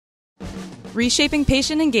Reshaping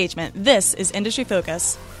patient engagement. This is Industry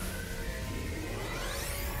Focus.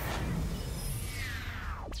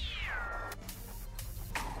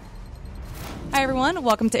 Hi, everyone.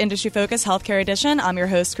 Welcome to Industry Focus Healthcare Edition. I'm your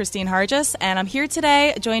host, Christine Hargis, and I'm here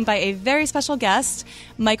today joined by a very special guest,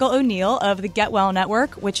 Michael O'Neill of the Get Well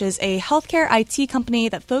Network, which is a healthcare IT company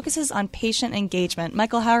that focuses on patient engagement.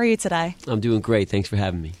 Michael, how are you today? I'm doing great. Thanks for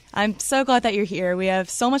having me. I'm so glad that you're here. We have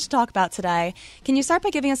so much to talk about today. Can you start by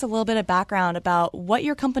giving us a little bit of background about what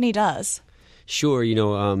your company does? Sure.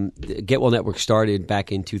 The Get Well Network started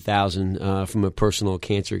back in 2000 from a personal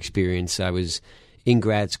cancer experience. I was in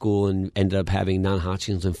grad school and ended up having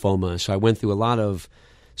non-Hodgkin's lymphoma. So I went through a lot of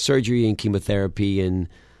surgery and chemotherapy and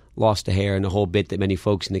lost the hair and the whole bit that many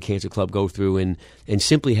folks in the cancer club go through and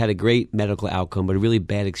simply had a great medical outcome, but a really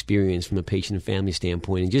bad experience from a patient and family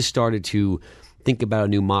standpoint, and just started to think about a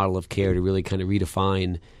new model of care to really kind of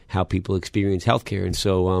redefine how people experience healthcare. And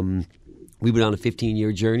so we've been on a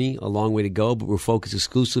 15-year journey, a long way to go, but we're focused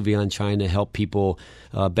exclusively on trying to help people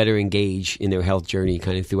better engage in their health journey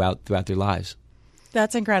kind of throughout their lives.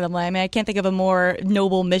 That's incredible. I mean, I can't think of a more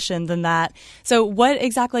noble mission than that. So what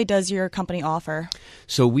exactly does your company offer?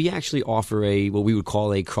 So we actually offer what we would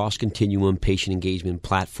call a cross-continuum patient engagement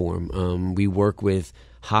platform. We work with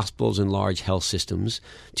hospitals and large health systems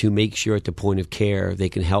to make sure at the point of care they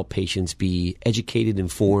can help patients be educated,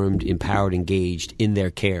 informed, empowered, engaged in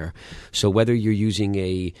their care. So whether you're using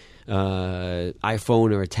a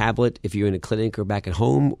iPhone or a tablet if you're in a clinic or back at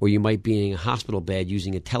home, or you might be in a hospital bed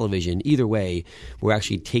using a television. Either way, we're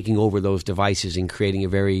actually taking over those devices and creating a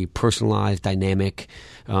very personalized, dynamic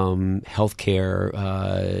healthcare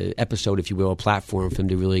episode, if you will, a platform for them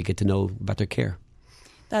to really get to know about their care.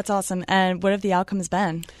 That's awesome. And what have the outcomes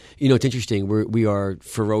been? It's interesting. We are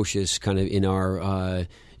ferocious kind of in our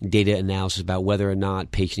data analysis about whether or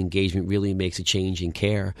not patient engagement really makes a change in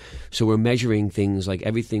care. So we're measuring things like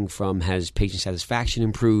everything from has patient satisfaction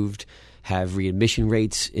improved, have readmission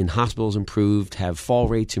rates in hospitals improved, have fall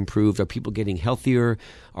rates improved, are people getting healthier,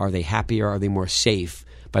 are they happier, are they more safe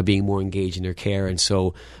by being more engaged in their care. And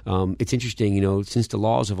so it's interesting, since the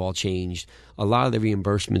laws have all changed, a lot of the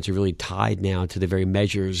reimbursements are really tied now to the very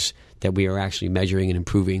measures that we are actually measuring and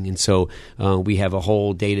improving. And so we have a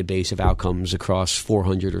whole database of outcomes across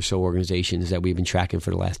 400 or so organizations that we've been tracking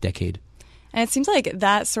for the last decade. And it seems like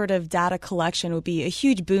that sort of data collection would be a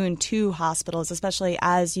huge boon to hospitals, especially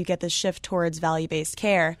as you get this shift towards value-based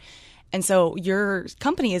care. And so your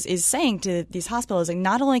company is saying to these hospitals, like,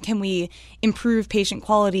 not only can we improve patient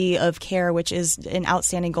quality of care, which is an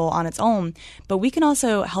outstanding goal on its own, but we can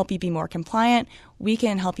also help you be more compliant. We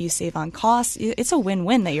can help you save on costs. It's a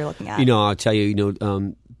win-win that you're looking at. I'll tell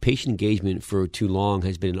you, patient engagement for too long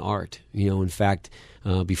has been an art. In fact,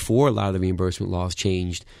 before a lot of the reimbursement laws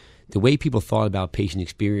changed, the way people thought about patient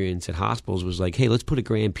experience at hospitals was like, hey, let's put a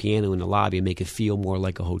grand piano in the lobby and make it feel more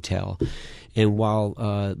like a hotel. And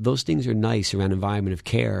while those things are nice around environment of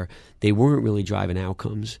care, they weren't really driving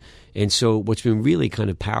outcomes. And so what's been really kind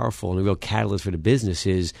of powerful and a real catalyst for the business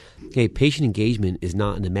is, hey, patient engagement is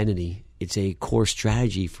not an amenity. It's a core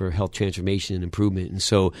strategy for health transformation and improvement. And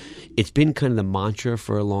so it's been kind of the mantra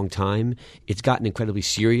for a long time. It's gotten incredibly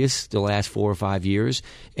serious the last 4 or 5 years,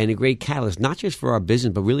 and a great catalyst, not just for our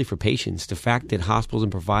business, but really for patients. The fact that hospitals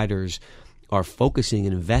and providers are focusing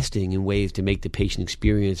and investing in ways to make the patient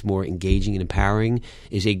experience more engaging and empowering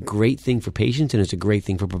is a great thing for patients, and it's a great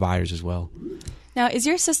thing for providers as well. Now, is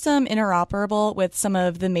your system interoperable with some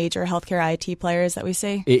of the major healthcare IT players that we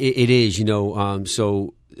see? It is,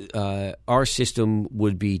 so our system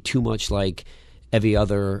would be too much like every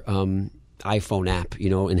other iPhone app,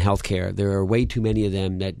 in healthcare. There are way too many of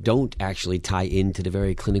them that don't actually tie into the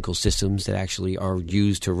very clinical systems that actually are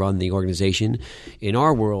used to run the organization. In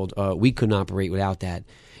our world, we couldn't operate without that.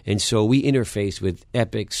 And so we interface with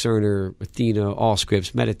Epic, Cerner, Athena,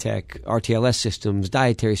 Allscripts, Meditech, RTLS systems,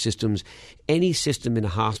 dietary systems, any system in a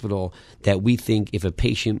hospital that we think if a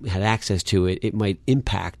patient had access to it, it might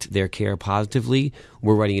impact their care positively,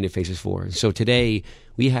 we're writing interfaces for. And so today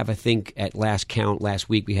we have, I think, at last count, last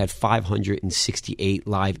week, we had 568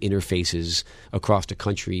 live interfaces across the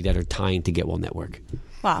country that are tying to Get Well Network.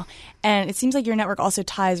 Wow. And it seems like your network also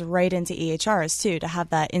ties right into EHRs, too, to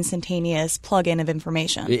have that instantaneous plug-in of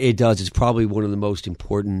information. It does. It's probably one of the most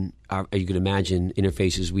important, you can imagine,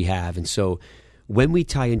 interfaces we have. And so when we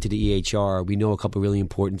tie into the EHR, we know a couple of really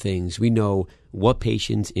important things. We know what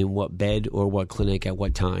patients in what bed or what clinic at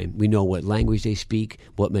what time. We know what language they speak,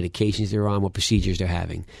 what medications they're on, what procedures they're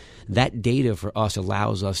having. That data for us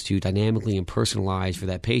allows us to dynamically and personalize for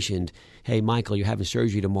that patient, hey, Michael, you're having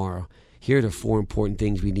surgery tomorrow. Here are the 4 important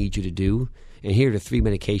things we need you to do, and here are the 3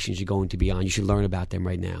 medications you're going to be on. You should learn about them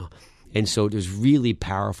right now. And so there's really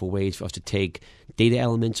powerful ways for us to take data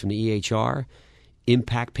elements from the EHR,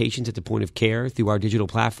 impact patients at the point of care through our digital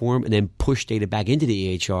platform, and then push data back into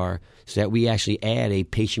the EHR so that we actually add a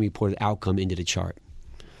patient-reported outcome into the chart.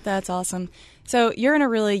 That's awesome. So you're in a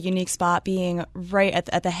really unique spot being right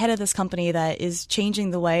at the head of this company that is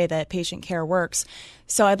changing the way that patient care works.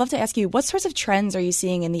 So I'd love to ask you, what sorts of trends are you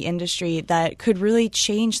seeing in the industry that could really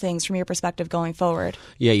change things from your perspective going forward?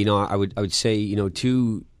 Yeah, I would say,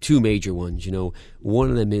 two major ones. One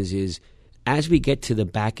of them is as we get to the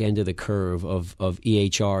back end of the curve of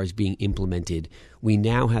EHRs being implemented, we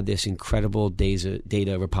now have this incredible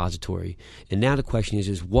data repository. And now the question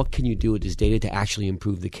is what can you do with this data to actually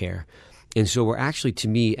improve the care? And so we're actually, to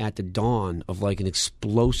me, at the dawn of like an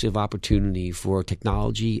explosive opportunity for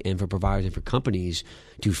technology and for providers and for companies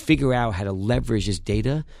to figure out how to leverage this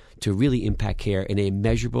data to really impact care in a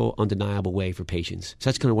measurable, undeniable way for patients. So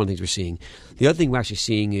that's kind of one of the things we're seeing. The other thing we're actually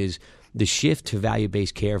seeing is the shift to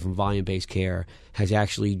value-based care from volume-based care has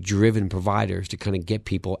actually driven providers to kind of get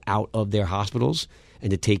people out of their hospitals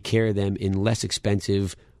and to take care of them in less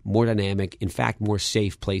expensive, more dynamic, in fact, more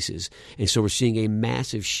safe places. And so we're seeing a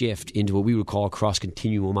massive shift into what we would call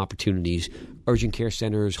cross-continuum opportunities, urgent care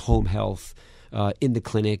centers, home health, in the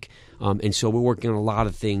clinic. And so we're working on a lot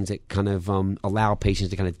of things that kind of allow patients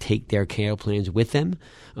to kind of take their care plans with them,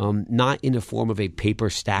 not in the form of a paper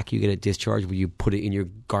stack you get at discharge where you put it in your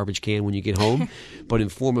garbage can when you get home, but in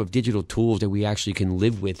form of digital tools that we actually can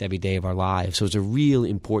live with every day of our lives. So it's a real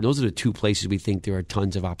important, those are the two places we think there are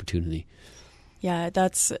tons of opportunity. Yeah,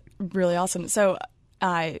 that's really awesome. So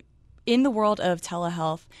in the world of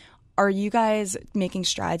telehealth, are you guys making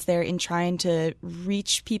strides there in trying to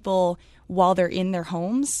reach people while they're in their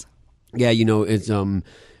homes? Yeah, it's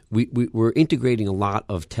we're integrating a lot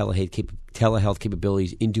of telehealth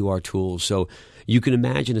capabilities into our tools. So you can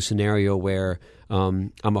imagine a scenario where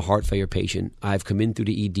I'm a heart failure patient. I've come in through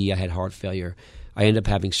the ED. I had heart failure. I end up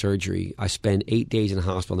having surgery. I spend 8 days in the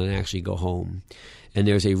hospital and I actually go home. And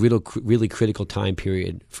there's a really critical time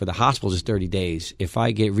period. For the hospitals, it's 30 days. If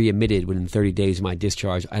I get readmitted within 30 days of my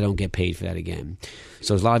discharge, I don't get paid for that again.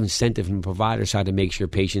 So there's a lot of incentive from the provider side to make sure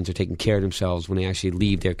patients are taking care of themselves when they actually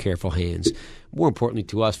leave their careful hands. More importantly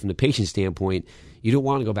to us, from the patient standpoint, you don't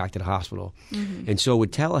want to go back to the hospital. Mm-hmm. And so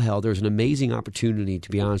with telehealth, there's an amazing opportunity, to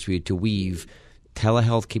be honest with you, to weave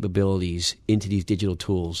telehealth capabilities into these digital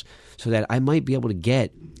tools so that I might be able to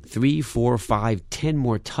get 3, 4, 5, 10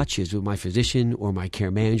 more touches with my physician or my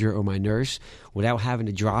care manager or my nurse without having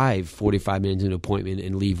to drive 45 minutes to an appointment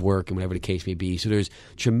and leave work and whatever the case may be. So there's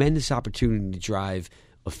tremendous opportunity to drive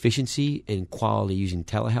efficiency and quality using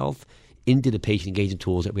telehealth into the patient engagement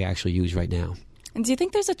tools that we actually use right now. And do you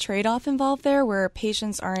think there's a trade-off involved there where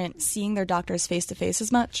patients aren't seeing their doctors face-to-face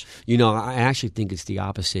as much? I actually think it's the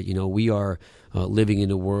opposite. We are living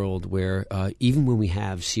in a world where even when we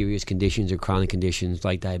have serious conditions or chronic conditions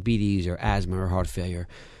like diabetes or asthma or heart failure,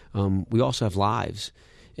 we also have lives.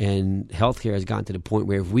 And healthcare has gotten to the point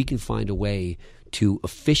where if we can find a way to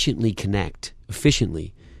efficiently connect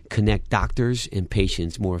doctors and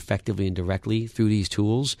patients more effectively and directly through these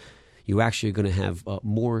tools, you're actually going to have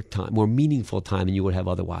more time, more meaningful time than you would have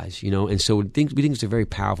otherwise, And so we think it's a very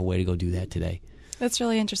powerful way to go do that today. That's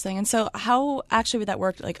really interesting. And so how actually would that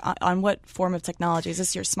work? Like on what form of technology? Is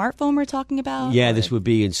this your smartphone we're talking about? Yeah, this would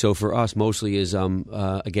be. And so for us mostly is,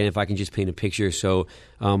 again, if I can just paint a picture. So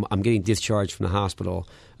I'm getting discharged from the hospital.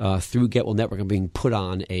 Through GetWell Network, I'm being put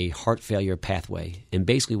on a heart failure pathway. And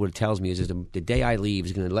basically what it tells me is the day I leave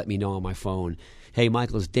is going to let me know on my phone, hey,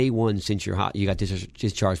 Michael, it's day 1 since you got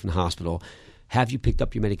discharged from the hospital. Have you picked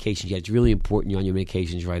up your medications yet? It's really important you're on your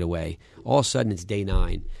medications right away. All of a sudden, it's day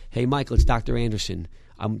 9. Hey, Michael, it's Dr. Anderson.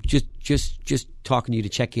 I'm just talking to you to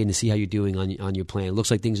check in to see how you're doing on your plan. It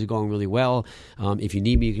looks like things are going really well. If you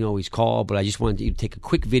need me, you can always call. But I just wanted you to take a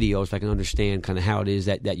quick video so I can understand kind of how it is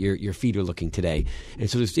that your feet are looking today. And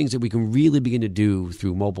so there's things that we can really begin to do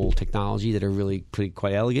through mobile technology that are really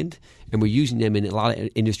quite elegant. And we're using them in a lot of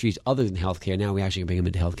industries other than healthcare. Now we actually bring them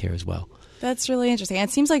into healthcare as well. That's really interesting. It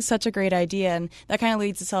seems like such a great idea, and that kind of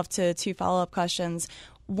leads itself to 2 follow-up questions.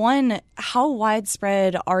 One, how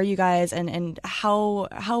widespread are you guys, and how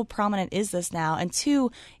prominent is this now? And 2,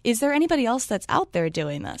 is there anybody else that's out there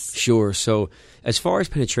doing this? Sure. So as far as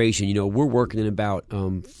penetration, we're working in about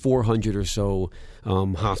 400 or so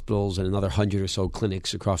hospitals and another 100 or so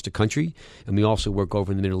clinics across the country. And we also work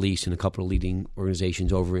over in the Middle East in a couple of leading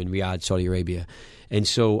organizations over in Riyadh, Saudi Arabia. And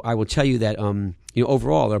so I will tell you that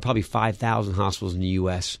overall there are probably 5,000 hospitals in the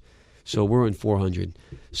U.S., so we're in 400.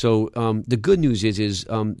 So the good news is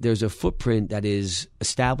there's a footprint that is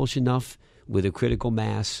established enough with a critical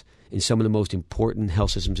mass in some of the most important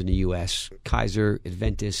health systems in the U.S. Kaiser,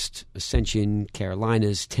 Adventist, Ascension,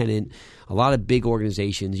 Carolinas, Tenet, a lot of big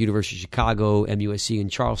organizations, University of Chicago, MUSC in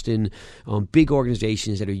Charleston, big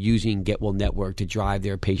organizations that are using Get Well Network to drive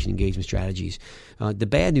their patient engagement strategies. The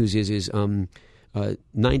bad news is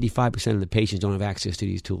 95% of the patients don't have access to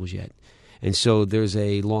these tools yet. And so there's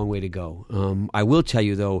a long way to go. I will tell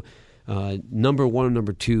you, though, number one and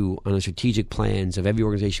number two on the strategic plans of every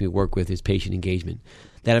organization we work with is patient engagement.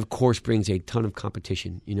 That, of course, brings a ton of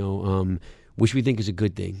competition, which we think is a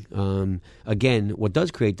good thing. Again, what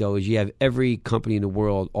does create, though, is you have every company in the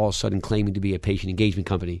world all of a sudden claiming to be a patient engagement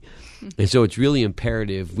company. And so it's really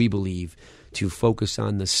imperative, we believe, to focus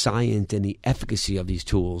on the science and the efficacy of these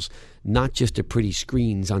tools, not just the pretty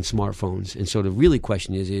screens on smartphones. And so the really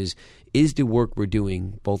question is the work we're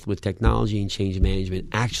doing, both with technology and change management,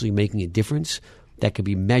 actually making a difference that could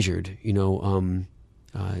be measured,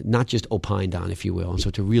 not just opined on, if you will. And so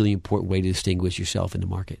it's a really important way to distinguish yourself in the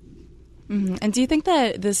market. Mm-hmm. And do you think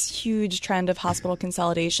that this huge trend of hospital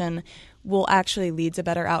consolidation will actually lead to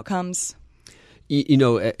better outcomes?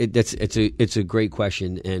 It's a great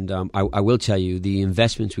question, and I will tell you the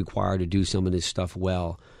investments required to do some of this stuff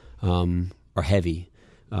well are heavy.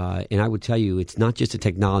 And I would tell you it's not just the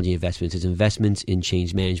technology investments, it's investments in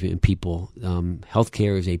change management and people.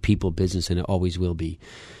 Healthcare is a people business, and it always will be.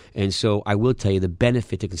 And so I will tell you the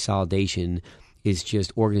benefit to consolidation is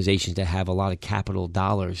just organizations that have a lot of capital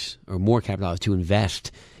dollars or more capital dollars to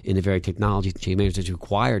invest in the very technology and change management that's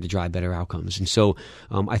required to drive better outcomes. And so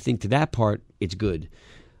I think to that part, it's good.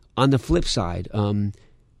 On the flip side,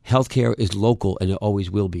 healthcare is local, and it always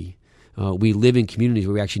will be. We live in communities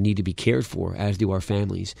where we actually need to be cared for, as do our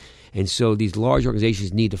families. And so these large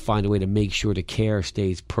organizations need to find a way to make sure the care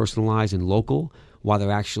stays personalized and local while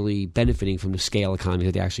they're actually benefiting from the scale economy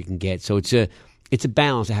that they actually can get. So it's a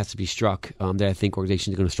balance that has to be struck that I think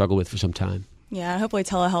organizations are going to struggle with for some time. Yeah, hopefully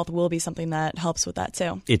telehealth will be something that helps with that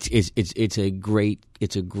too. It's a great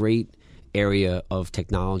area of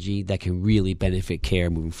technology that can really benefit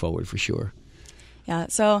care moving forward for sure. Yeah,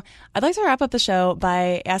 so I'd like to wrap up the show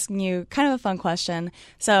by asking you kind of a fun question.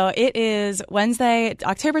 So it is Wednesday,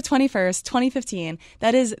 October 21st, 2015.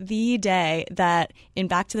 That is the day that in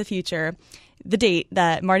Back to the Future, the date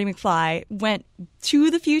that Marty McFly went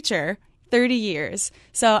to the future 30 years.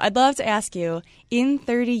 So I'd love to ask you, in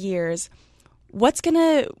 30 years, what's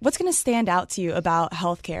gonna stand out to you about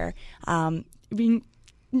healthcare?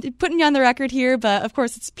 Putting you on the record here, but of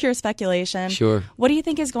course it's pure speculation. Sure. What do you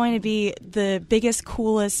think is going to be the biggest,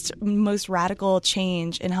 coolest, most radical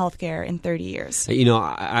change in healthcare in 30 years?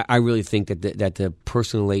 I really think that the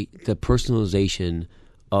personalization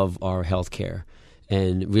of our healthcare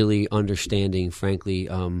and really understanding, frankly,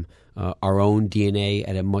 our own DNA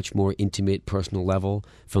at a much more intimate, personal level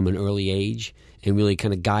from an early age, and really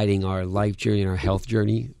kind of guiding our life journey and our health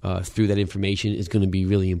journey through that information is going to be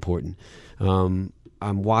really important.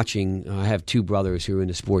 I'm watching, I have two brothers who are in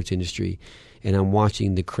the sports industry, and I'm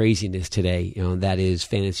watching the craziness today, that is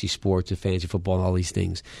fantasy sports and fantasy football and all these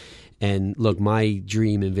things. And look, my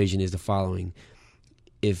dream and vision is the following.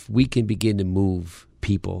 If we can begin to move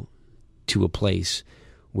people to a place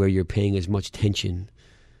where you're paying as much attention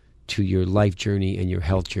to your life journey and your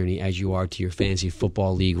health journey as you are to your fantasy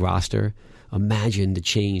football league roster, imagine the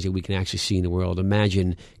change that we can actually see in the world.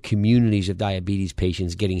 Imagine communities of diabetes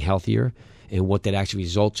patients getting healthier and what that actually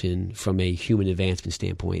results in from a human advancement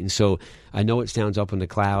standpoint. And so I know it sounds up in the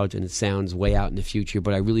clouds and it sounds way out in the future,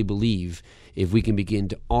 but I really believe if we can begin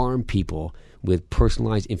to arm people with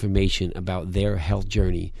personalized information about their health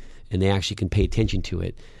journey and they actually can pay attention to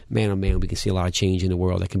it, man, oh man, we can see a lot of change in the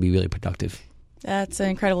world that can be really productive. That's an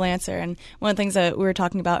incredible answer. And one of the things that we were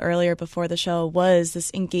talking about earlier before the show was this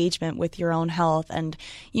engagement with your own health. And,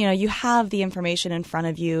 you have the information in front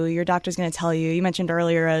of you. Your doctor's going to tell you. You mentioned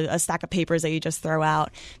earlier a stack of papers that you just throw out.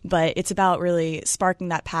 But it's about really sparking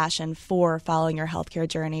that passion for following your healthcare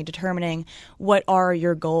journey, determining what are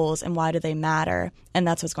your goals and why do they matter. And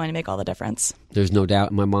that's what's going to make all the difference. There's no doubt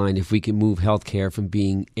in my mind if we can move healthcare from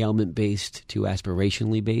being ailment-based to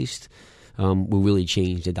aspirationally based, will really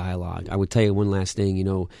change the dialogue. I would tell you one last thing.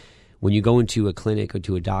 When you go into a clinic or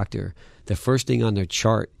to a doctor, the first thing on their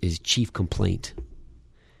chart is chief complaint.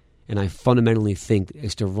 And I fundamentally think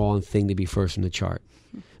it's the wrong thing to be first on the chart.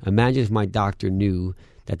 Imagine if my doctor knew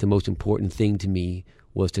that the most important thing to me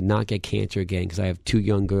was to not get cancer again because I have two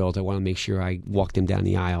young girls. I want to make sure I walk them down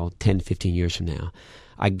the aisle 10, 15 years from now.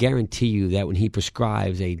 I guarantee you that when he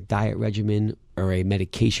prescribes a diet regimen or a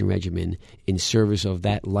medication regimen in service of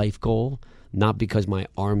that life goal, not because my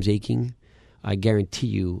arm's aching, I guarantee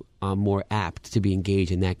you more apt to be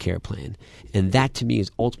engaged in that care plan. And that, to me,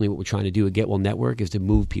 is ultimately what we're trying to do at Get Well Network, is to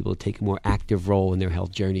move people to take a more active role in their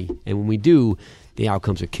health journey. And when we do, the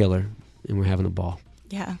outcomes are killer, and we're having a ball.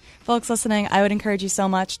 Yeah. Folks listening, I would encourage you so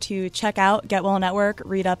much to check out Get Well Network,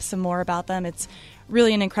 read up some more about them. It's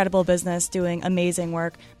really an incredible business doing amazing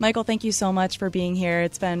work. Michael, thank you so much for being here.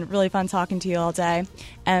 It's been really fun talking to you all day.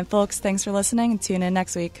 And folks, thanks for listening, and tune in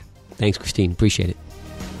next week. Thanks, Christine. Appreciate it.